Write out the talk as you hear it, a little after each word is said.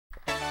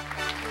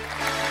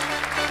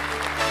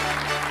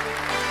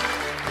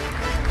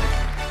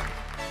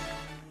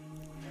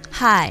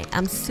Hi,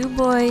 I'm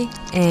Suboi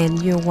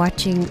and you're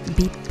watching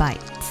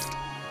Beatbites.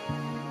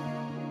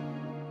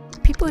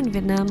 People in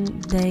Vietnam,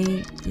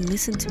 they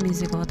listen to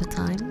music all the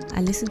time.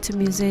 I listened to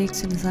music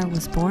since I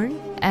was born.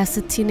 As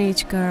a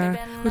teenage girl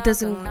who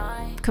doesn't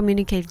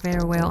communicate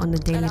very well on a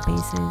daily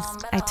basis,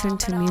 I turn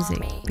to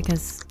music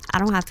because I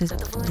don't have to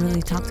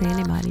really talk to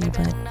anybody,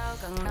 but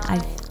I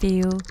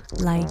feel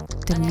like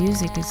the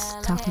music is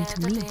talking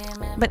to me.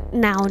 But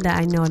now that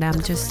I know that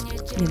I'm just,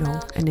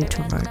 an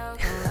introvert.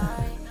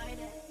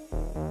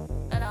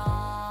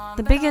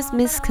 The biggest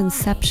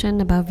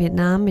misconception about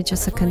Vietnam is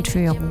just a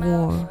country of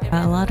war.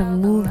 A lot of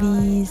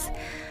movies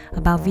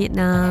about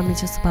Vietnam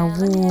is just about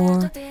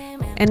war,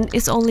 and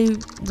it's only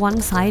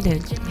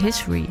one-sided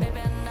history.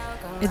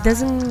 It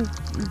doesn't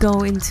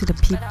go into the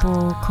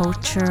people,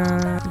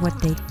 culture,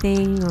 what they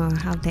think or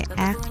how they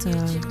act,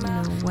 or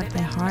what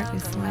their heart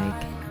is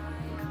like.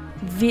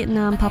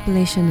 Vietnam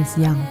population is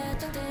young,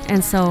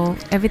 and so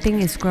everything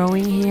is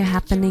growing here,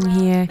 happening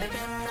here.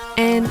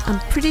 And I'm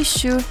pretty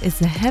sure it's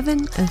the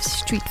heaven of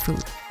street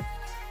food.